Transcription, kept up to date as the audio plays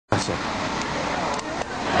So.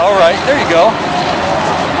 All right, there you go.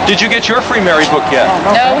 Did you get your free Mary book yet?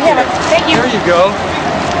 No, we haven't. Thank you. Here you go.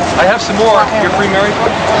 I have some more. Your free Mary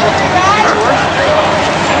book?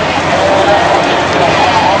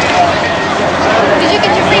 Did you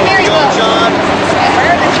get your free Mary book?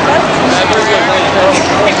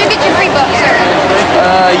 Did you get your free book, sir?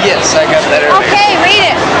 Yes, I got that earlier. Okay,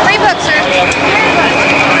 read it. Free book, sir.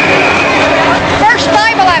 First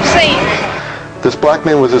Bible I've seen. This black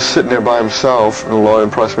man was just sitting there by himself, and the Lord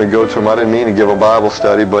impressed me to go to him. I didn't mean to give a Bible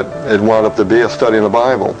study, but it wound up to be a study in the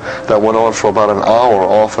Bible that went on for about an hour,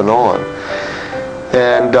 off and on.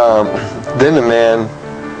 And then the man,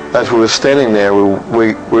 as we were standing there,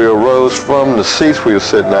 we arose from the seats we were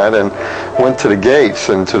sitting at and went to the gates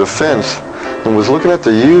and to the fence and was looking at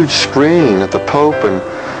the huge screen that the Pope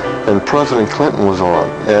and President Clinton was on.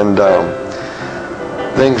 And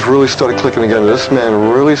things really started clicking together. This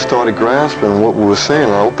man really started grasping what we were saying.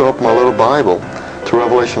 I opened up my little Bible to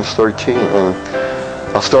Revelation 13, and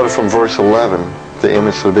I started from verse 11, the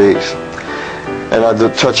image of the beast. And I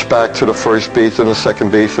did touch back to the first beast and the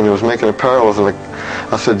second beast, and he was making a parallels. And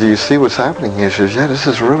I said, "Do you see what's happening here?" He says, "Yeah, this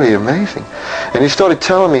is really amazing." And he started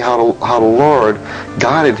telling me how the Lord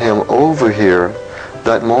guided him over here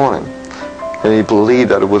that morning. And he believed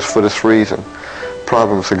that it was for this reason,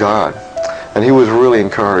 providence of God. And he was really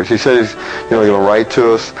encouraged. He said, he's going to write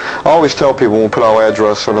to us. I always tell people when we put our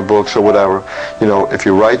address on the books or whatever, if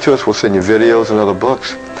you write to us, we'll send you videos and other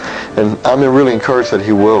books. And I'm really encouraged that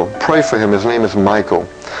he will. Pray for him. His name is Michael.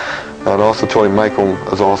 I'd also told him Michael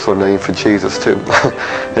is also a name for Jesus too.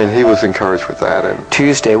 And he was encouraged with that. And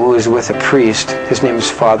Tuesday, we was with a priest. His name is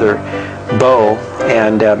Father Bo,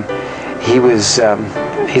 and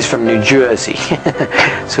he's from New Jersey,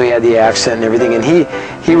 so he had the accent and everything, and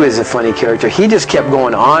he was a funny character. He just kept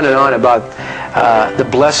going on and on about the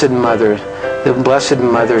Blessed Mother. The Blessed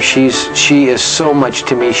Mother, she is so much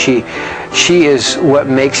to me. She is what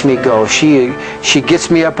makes me go. She gets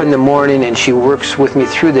me up in the morning, and she works with me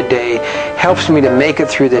through the day, helps me to make it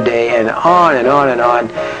through the day, and on and on and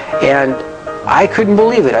on. And I couldn't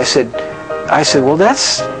believe it. I said, well,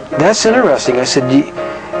 that's interesting. I said,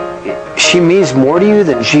 she means more to you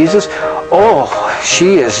than Jesus? Oh,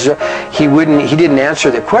 she is. He didn't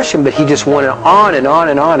answer the question, but he just went on and on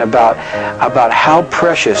and on about how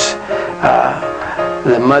precious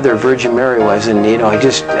the Mother Virgin Mary was, and it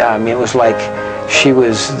was like she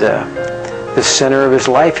was the center of his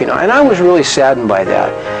life, and I was really saddened by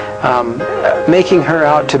that, making her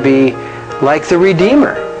out to be like the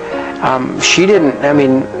Redeemer. She didn't.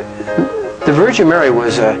 The Virgin Mary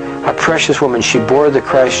was a precious woman. She bore the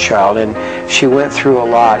Christ child, and she went through a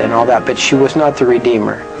lot and all that, but she was not the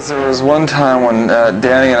Redeemer. There was one time when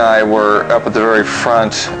Danny and I were up at the very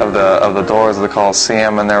front of the doors of the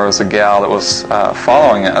Coliseum, and there was a gal that was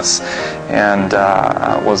following us, and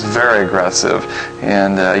was very aggressive,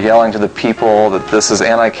 and yelling to the people that this is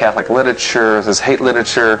anti-Catholic literature, this is hate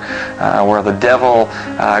literature, where the devil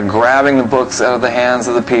grabbing the books out of the hands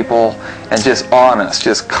of the people, and just on us,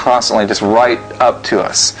 just constantly, just right up to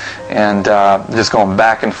us, and just going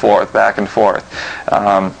back and forth, back and forth.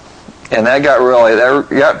 And that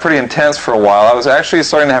got pretty intense for a while. I was actually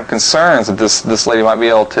starting to have concerns that this lady might be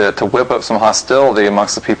able to whip up some hostility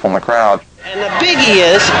amongst the people in the crowd. And the biggie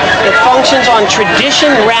is, it functions on tradition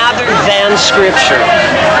rather than Scripture.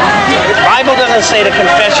 The Bible doesn't say to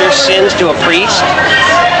confess your sins to a priest.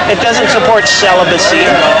 It doesn't support celibacy.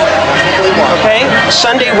 Okay?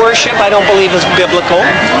 Sunday worship, I don't believe, is biblical.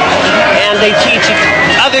 And they teach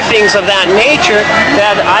other things of that nature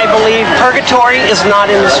that I believe purgatory is not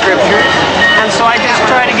in the Scripture. And so I just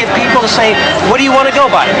try to get people to say, what do you want to go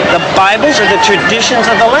by? The Bibles or the traditions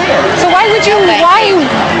of the land? So why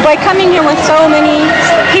by coming here with so many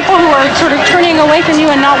people who are sort of turning away from you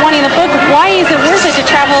and not wanting the book, why is it worth it to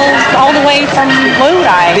travel all the way from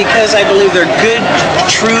Lodi? Because I believe there are good,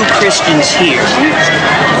 true Christians here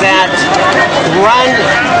that run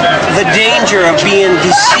the danger of being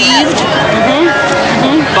deceived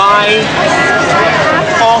by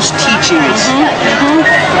false teachings.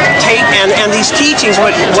 And these teachings,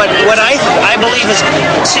 what I believe is,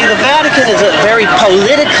 see, the Vatican is a very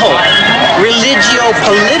political,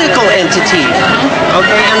 religio-political entity.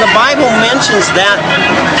 Okay, and the Bible mentions that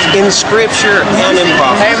in Scripture and in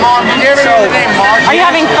Proverbs. Hey, Mom, are you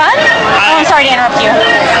having fun? I'm sorry to interrupt you.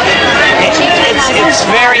 It's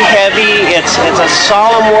very heavy. It's a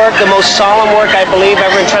solemn work, the most solemn work I believe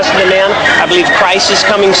ever entrusted to man. I believe Christ is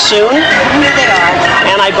coming soon.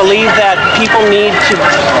 And I believe that people need to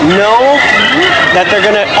know that they're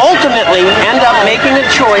going to ultimately end up making a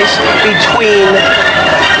choice between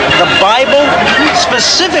the Bible,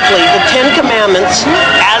 specifically the Ten Commandments,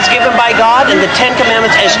 as given by God, and the Ten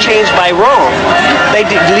Commandments as changed by Rome. They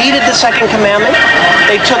deleted the second commandment.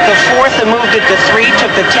 They took the fourth and moved it to 3, took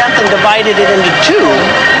the 10th and divided it into 2.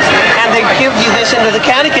 And they give you this into the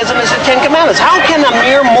catechism as the Ten Commandments. How can a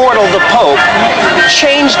mere mortal, the Pope,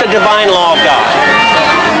 change the divine law of God?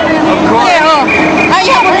 Of course.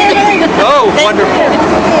 Oh, wonderful.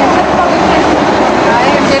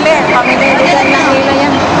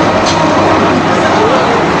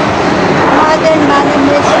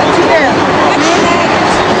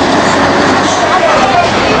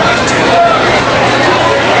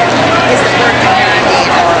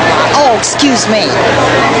 Oh, excuse me.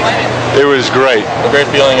 It was great. A great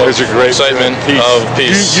feeling of excitement, of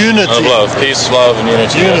peace, unity, of love. Peace, love, and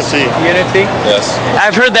unity. Unity. Unity? Yes.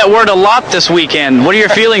 I've heard that word a lot this weekend. What are your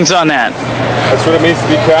feelings on that? That's what it means to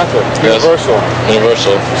be Catholic. Yes. Universal.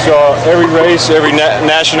 Universal. You saw every race, every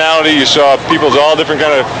nationality. You saw people's all different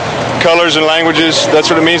kind of colors and languages. That's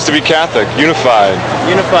what it means to be Catholic. Unified.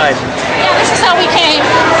 Unified. Yeah, this is how we came.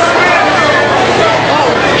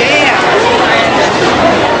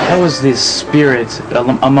 How was the spirit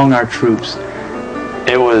among our troops?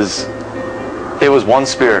 It was one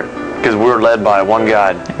spirit, because we were led by one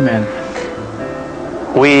God. Amen.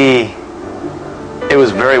 It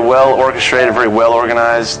was very well orchestrated, very well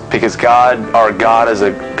organized, because our God is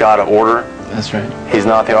a God of order. That's right. He's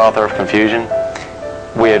not the author of confusion.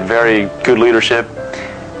 We had very good leadership.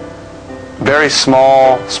 Very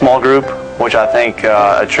small group, which I think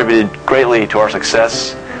attributed greatly to our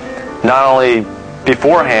success. Not only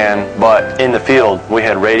beforehand, but in the field. We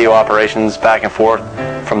had radio operations back and forth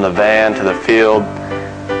from the van to the field.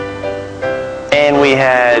 And we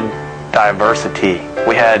had diversity.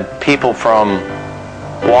 We had people from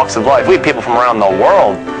walks of life. We had people from around the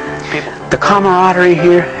world. The camaraderie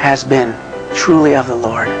here has been truly of the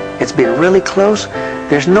Lord. It's been really close.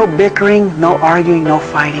 There's no bickering, no arguing, no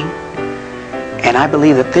fighting. And I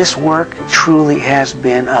believe that this work truly has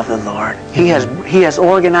been of the Lord. He has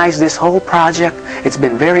organized this whole project. It's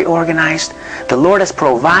been very organized. The Lord has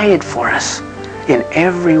provided for us in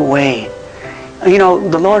every way. You know,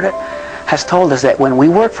 the Lord has told us that when we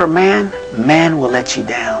work for man, man will let you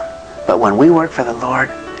down. But when we work for the Lord,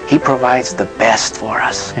 He provides the best for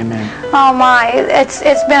us. Amen. Oh my, it's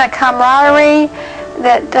been a camaraderie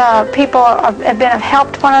that people have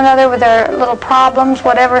helped one another with their little problems,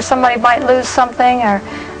 whatever. Somebody might lose something, or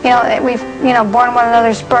we've borne one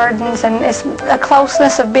another's burdens, and it's a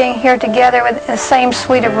closeness of being here together with the same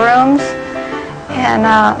suite of rooms, and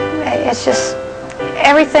it's just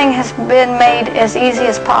everything has been made as easy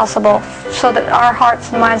as possible so that our hearts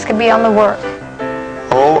and minds can be on the work.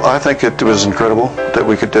 Oh, I think it was incredible that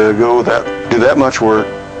we could do that much work,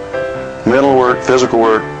 mental work, physical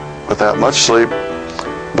work, without much sleep,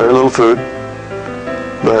 very little food,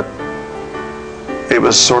 but it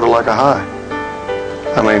was sort of like a high.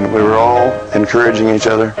 I mean, we were all encouraging each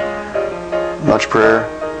other, much prayer,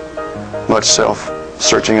 much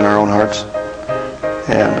self-searching in our own hearts,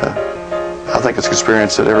 and I think it's an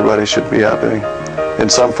experience that everybody should be out doing in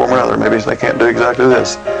some form or other. Maybe they can't do exactly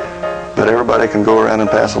this, but everybody can go around and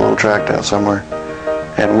pass a little tract out somewhere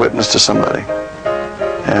and witness to somebody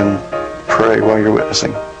and pray while you're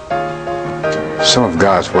witnessing. Some of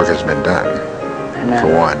God's work has been done, Amen. for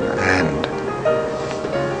one, and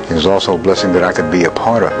it was also a blessing that I could be a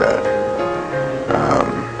part of that.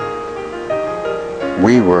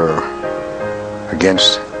 We were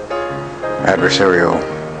against adversarial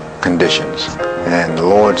conditions, and the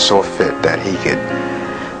Lord saw fit that He could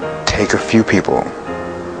take a few people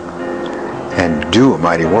and do a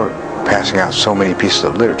mighty work, passing out so many pieces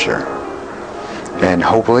of literature, and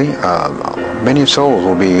hopefully many souls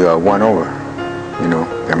will be won over.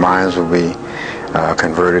 Their minds will be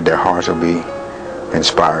converted, their hearts will be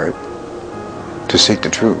inspired to seek the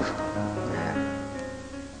truth.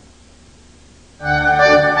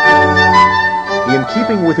 In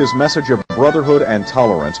keeping with his message of brotherhood and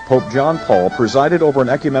tolerance, Pope John Paul presided over an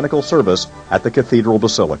ecumenical service at the Cathedral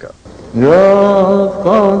Basilica.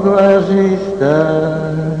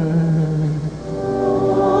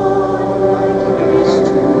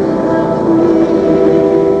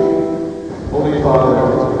 Holy Father,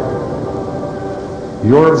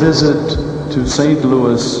 your visit to St.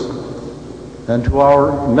 Louis and to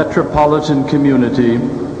our metropolitan community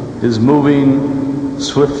is moving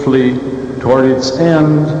swiftly toward its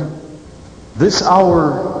end. This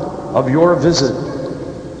hour of your visit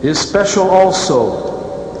is special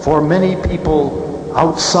also for many people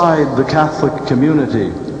outside the Catholic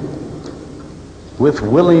community. With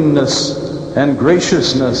willingness and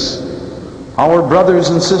graciousness, our brothers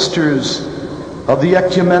and sisters of the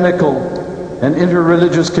ecumenical and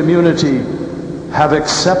interreligious community have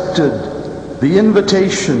accepted the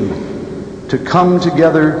invitation to come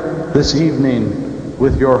together this evening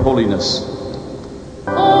with your holiness.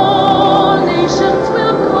 All nations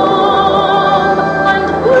will come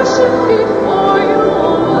and worship before you,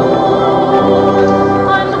 Lord,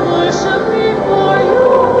 and worship before you,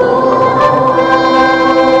 Lord.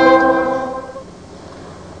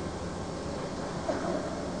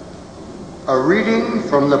 A reading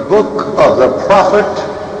from the book of the prophet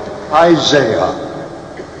Isaiah.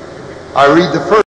 I read the first